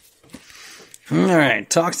 All right,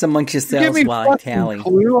 talks amongst Give yourselves me while I fucking tally.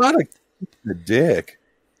 Clue out of the dick.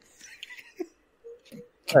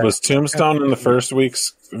 Was Tombstone in the first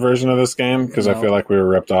week's version of this game? Because I feel like we were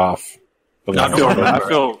ripped off. I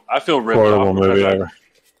feel ripped Horrible off. movie because ever.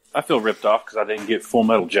 I feel ripped off because I didn't get Full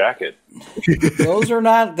Metal Jacket. Those are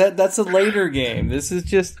not that's a later game. This is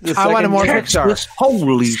just the I want a second more game. Pixar.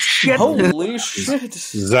 Holy shit. Holy shit.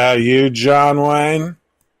 Is that you, John Wayne?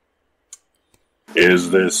 Is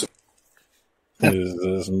this? Is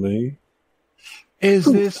this me? Is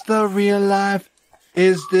this the real life?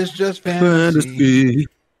 Is this just fantasy?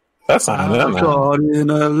 That's not it, man. Caught in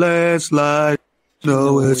a landslide.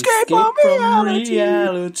 No escape from reality.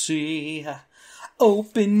 reality.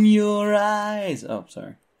 Open your eyes. Oh,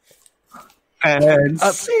 sorry. And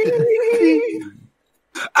see,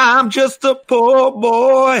 I'm just a poor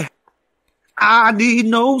boy. I need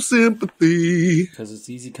no sympathy. Because it's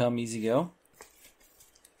easy come, easy go.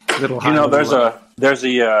 There's a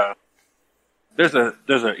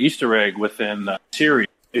Easter egg within Siri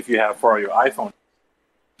if you have for all your iPhone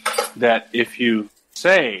that if you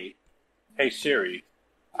say, "Hey Siri,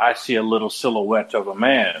 I see a little silhouette of a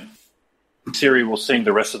man," Siri will sing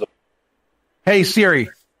the rest of the. Hey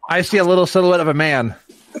Siri, I see a little silhouette of a man.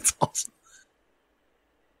 That's awesome.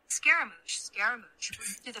 Scaramouche.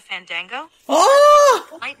 Do the fandango?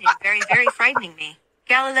 Oh! Lightning, very, very frightening me.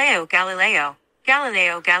 Galileo.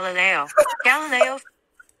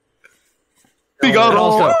 We got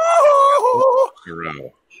also.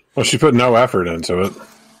 Well, she put no effort into it.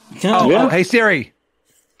 Oh, hey Siri.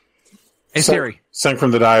 Hey Siri. Sing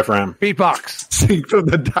from the diaphragm. Beatbox. Sing from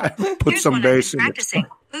the diaphragm. Put Here's some one bass I'm in it. practicing.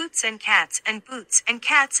 Boots and cats and boots and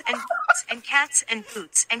cats and boots and cats and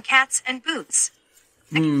boots and cats and boots.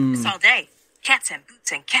 I can do this all day. Cats and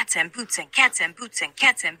boots and cats and boots and cats and boots and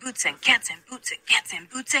cats and boots and cats and boots and cats and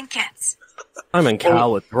boots and cats. Simon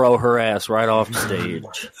Cowell would throw her ass right off the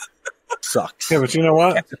stage. Sucks. Yeah, but you know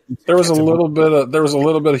what? There was a little bit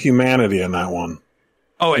of humanity in that one.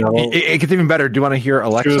 Oh, it gets even better. Do you want to hear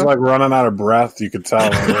Alexa? She was like running out of breath. You could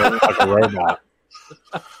tell, like a robot.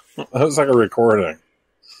 That was like a recording.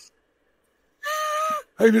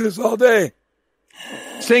 I do this all day.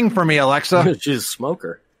 Sing for me, Alexa. She's a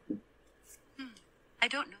smoker. I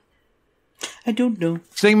don't know. I don't know.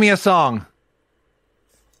 Sing me a song.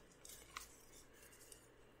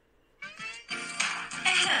 I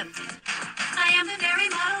am the very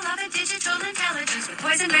model of a digital intelligence with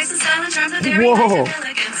poison, grace, and style and charm, the very height of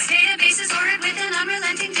elegance. Database is ordered with an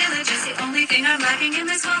unrelenting diligence. The only thing I'm lacking in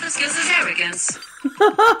this world of skills is arrogance. What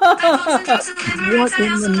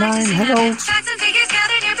in the nine hells? Facts and figures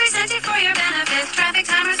gathered here presented for your benefit. Traffic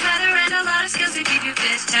timers, weather, and a lot of skills to keep you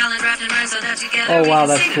fit. Talent wrapped in rhymes so that together. Oh, wow,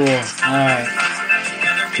 that's cool. All right.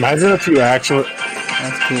 Imagine if you actually.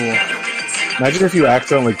 That's cool. Imagine if you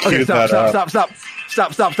accidentally queued that up. Stop.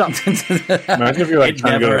 Imagine if you're like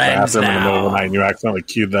trying to go to the bathroom in the middle of the night and you accidentally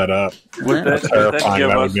queued that up. That's terrifying.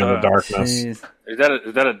 That would be in the darkness. Is that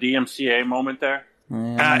a DMCA moment there?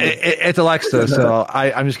 It's Alexa, so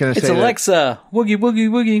I'm just going to say it's Alexa. Woogie, woogie,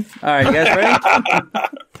 woogie. All right, you guys ready?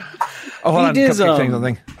 Oh, hold on. He did saying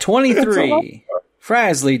something. 23.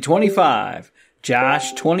 Frasley, 25.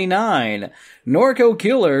 Josh, 29. Norco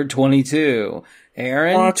Killer, 22.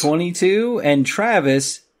 Aaron, 22. And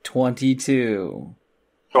Travis, 22.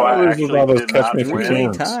 So I actually did catch me not if you win.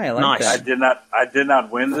 can. Tie, I like that. I did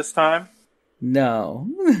not win this time. No.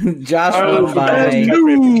 Josh won by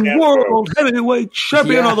New world heavyweight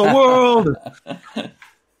champion of the world.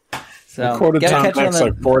 So, Quoted gotta Tom catch Hanks on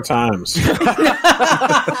like 4 times.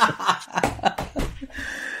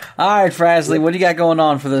 All right, Frasley, what do you got going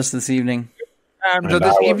on for this evening? So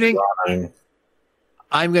this evening,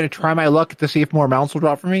 I'm going to try my luck to see if more mounts will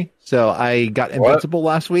drop for me. So I got Invincible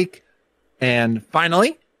last week, and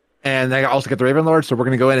finally, and I also got the Ravenlord. So we're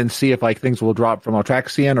going to go in and see if like things will drop from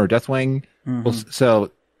Altraxian or Deathwing.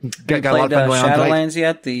 So got a lot of fun going on tonight. Shadowlands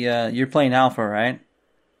yet? You're playing Alpha, right?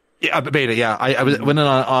 Yeah, beta. Yeah, I went in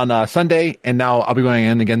on Sunday, and now I'll be going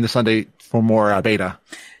in again this Sunday for more beta.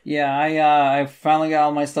 Yeah, I finally got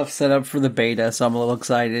all my stuff set up for the beta, so I'm a little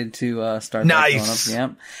excited to start. Nice. That going up.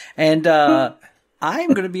 Yep. And I'm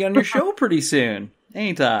going to be on your show pretty soon.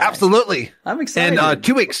 Anytime. Absolutely. I'm excited. In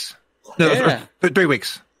 2 weeks. No, Yeah. 3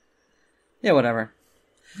 weeks. Yeah, whatever.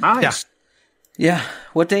 Nice. Yeah.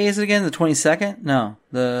 What day is it again? The 22nd? No,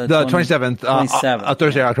 the 27th. 27th.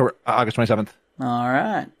 Thursday, August 27th. All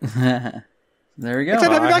right. There we go. Excited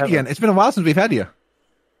to have you back again. It's been a while since we've had you.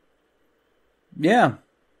 Yeah.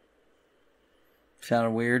 Sounded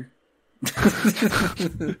weird. He's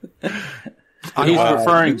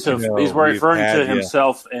referring to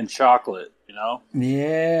himself and chocolate. You know.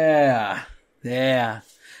 Yeah.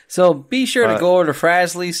 So be sure to go over to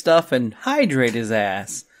Frasley's stuff and hydrate his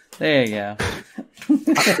ass. There you go.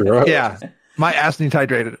 Yeah, my ass needs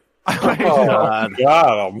hydrated. God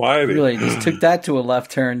almighty. Really just took that to a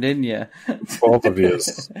left turn, didn't you? Both of you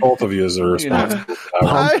are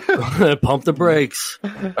responsible. Pump the brakes.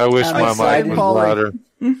 I wish I'm my excited, mic was Paulie. louder.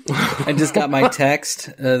 I just got my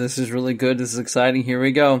text. This is really good. This is exciting. Here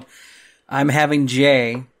we go. I'm having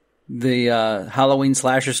Jay, the Halloween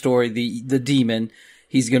slasher story, the demon.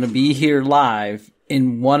 He's going to be here live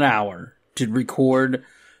in 1 hour to record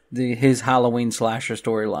his Halloween slasher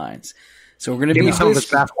storylines. So we're going to Give be me some of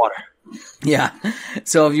this bathwater. Yeah.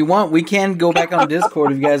 So if you want, we can go back on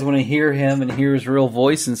Discord if you guys want to hear him and hear his real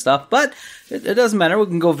voice and stuff. But it doesn't matter. We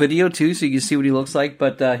can go video too, so you can see what he looks like.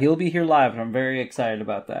 But he'll be here live, and I'm very excited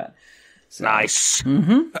about that. So, Nice.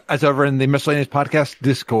 That's over in the Miscellaneous Podcast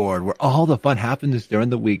Discord, where all the fun happens during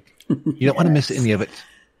the week. You don't want to miss any of it.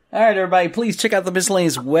 All right, everybody, please check out the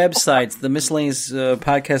Miscellaneous websites, the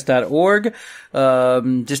miscellaneouspodcast.org.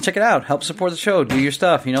 Just check it out. Help support the show. Do your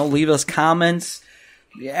stuff. Leave us comments.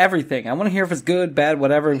 Everything. I want to hear if it's good, bad,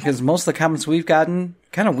 whatever, because most of the comments we've gotten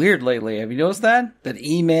kind of weird lately. Have you noticed that? That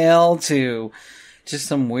email to just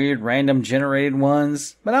some weird random generated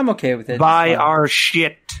ones, but I'm okay with it. Buy our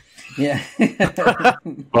shit. Yeah.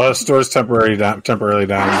 Well, the store's temporarily down.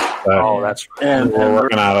 Oh, that's right. And We're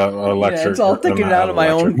working out an electric. Yeah, it's all thinking out of my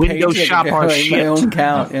own Windows paycheck, shop our my shit. own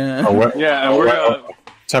count. Yeah. and we're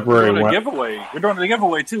temporary. doing a giveaway. We're doing a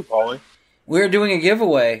giveaway too, Paulie. We're doing a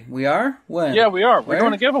giveaway. We are? When? Yeah, we are. We're Where?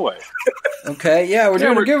 doing a giveaway. Okay, yeah, we're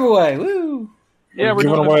doing a giveaway. Woo! Yeah, we're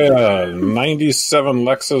giving doing away a '97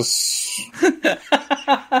 Lexus.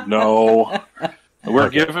 No. We're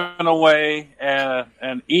giving away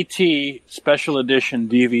an E.T. Special Edition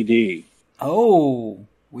DVD. Oh,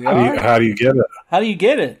 we are? How do you get it? How do you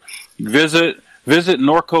get it? Visit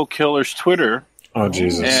Norco Killer's Twitter. Oh,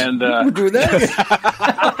 Jesus. And We'll do that.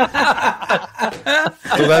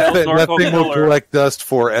 So that Narco thing will Killer. collect dust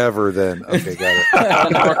forever then. Okay, got it.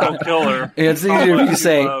 Norco Killer. It's easier if you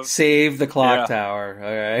say, Love. save the clock Yeah. tower.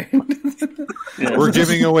 All right. We're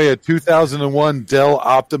giving away a 2001 Dell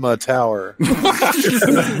Optima tower. Just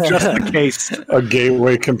the case. A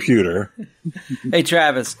gateway computer. Hey,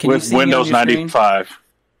 Travis, can you With see Windows me on your screen? 95.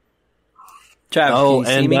 Travis, Oh,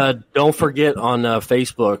 can you see me? and don't forget on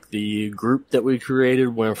Facebook, the group that we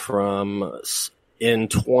created went from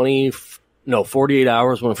 48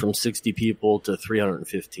 hours went from 60 people to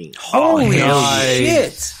 315. Holy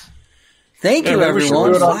shit! Thank you, Maybe we should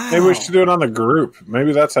everyone. do it on- Wow. Maybe we should do it on the group.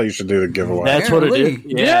 Maybe that's how you should do the giveaway. That's what it is.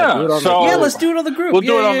 Apparently. Yeah, do it on so- Yeah, let's do it on the group. We'll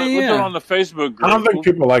do it Yeah, on yeah, the we'll do it yeah. on the Facebook group. I don't think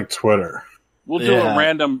people like Twitter. We'll do Yeah. a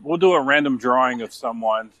random drawing of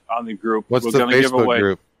someone on the group. What's We're the gonna give Facebook away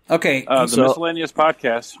group? Okay, the So- Miscellaneous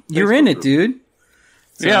Podcast. you're Facebook in it, group. dude.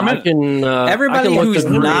 Yeah, I'm in I it. can, Everybody I can look who's the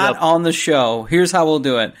three not up. on the show, here's how we'll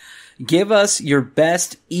do it. Give us your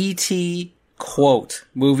best E.T. quote,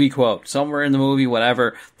 movie quote, somewhere in the movie,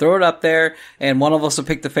 whatever. Throw it up there, and one of us will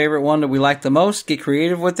pick the favorite one that we like the most, get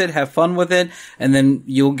creative with it, have fun with it, and then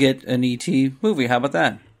you'll get an E.T. movie. How about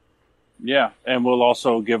that? Yeah, and we'll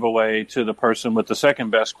also give away to the person with the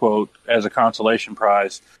second best quote as a consolation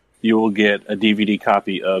prize. You will get a DVD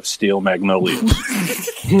copy of Steel Magnolias.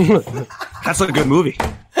 That's a good movie.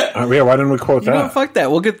 Yeah, why didn't we quote You know, that? fuck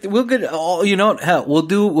that. We'll get all. You know what? Hell, we'll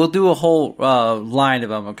do a whole line of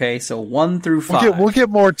them. Okay, so 1 through 5. We'll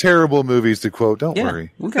get more terrible movies to quote. Don't yeah,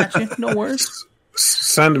 worry. we got you. No worries.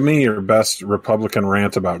 Send me your best Republican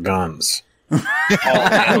rant about guns.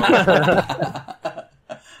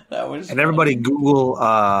 That was And everybody Google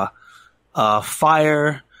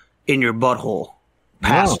fire in your butthole.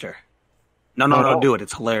 Pastor. No, do it.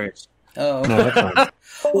 It's hilarious. Oh, No, that's fine.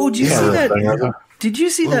 oh, did you see Thing, that? is it? Did you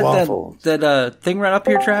see Blue waffles. that thing right up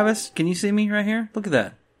here, Travis? Can you see me right here? Look at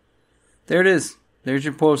that. There it is. There's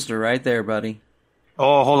your poster right there, buddy.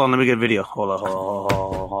 Oh, hold on. Let me get a video. Hold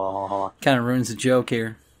on. Kind of ruins the joke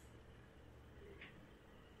here.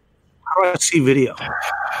 How do I see video?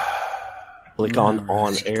 Click on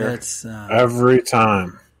air. That's Every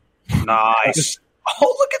time. Nice.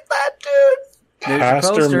 Oh, look at that, dude. there's your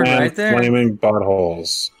Pastor poster Man right there, flaming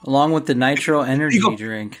buttholes. along with the Nitro Energy go.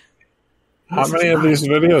 drink. How many of these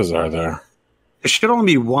videos are there? There should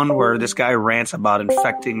only be one where this guy rants about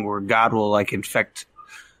infecting, where God will infect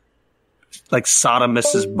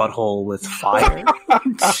Sodomist's butthole with fire.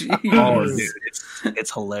 Oh, dude,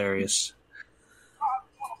 it's hilarious.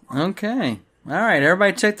 Okay. All right,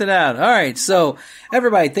 everybody check that out. All right, so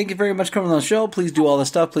everybody, thank you very much for coming on the show. Please do all this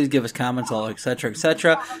stuff. Please give us comments, all et cetera, et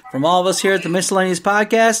cetera. From all of us here at the Miscellaneous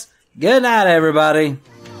Podcast, good night, everybody.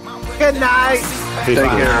 Good night. Take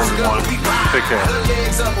care, everyone. Take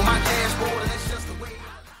care.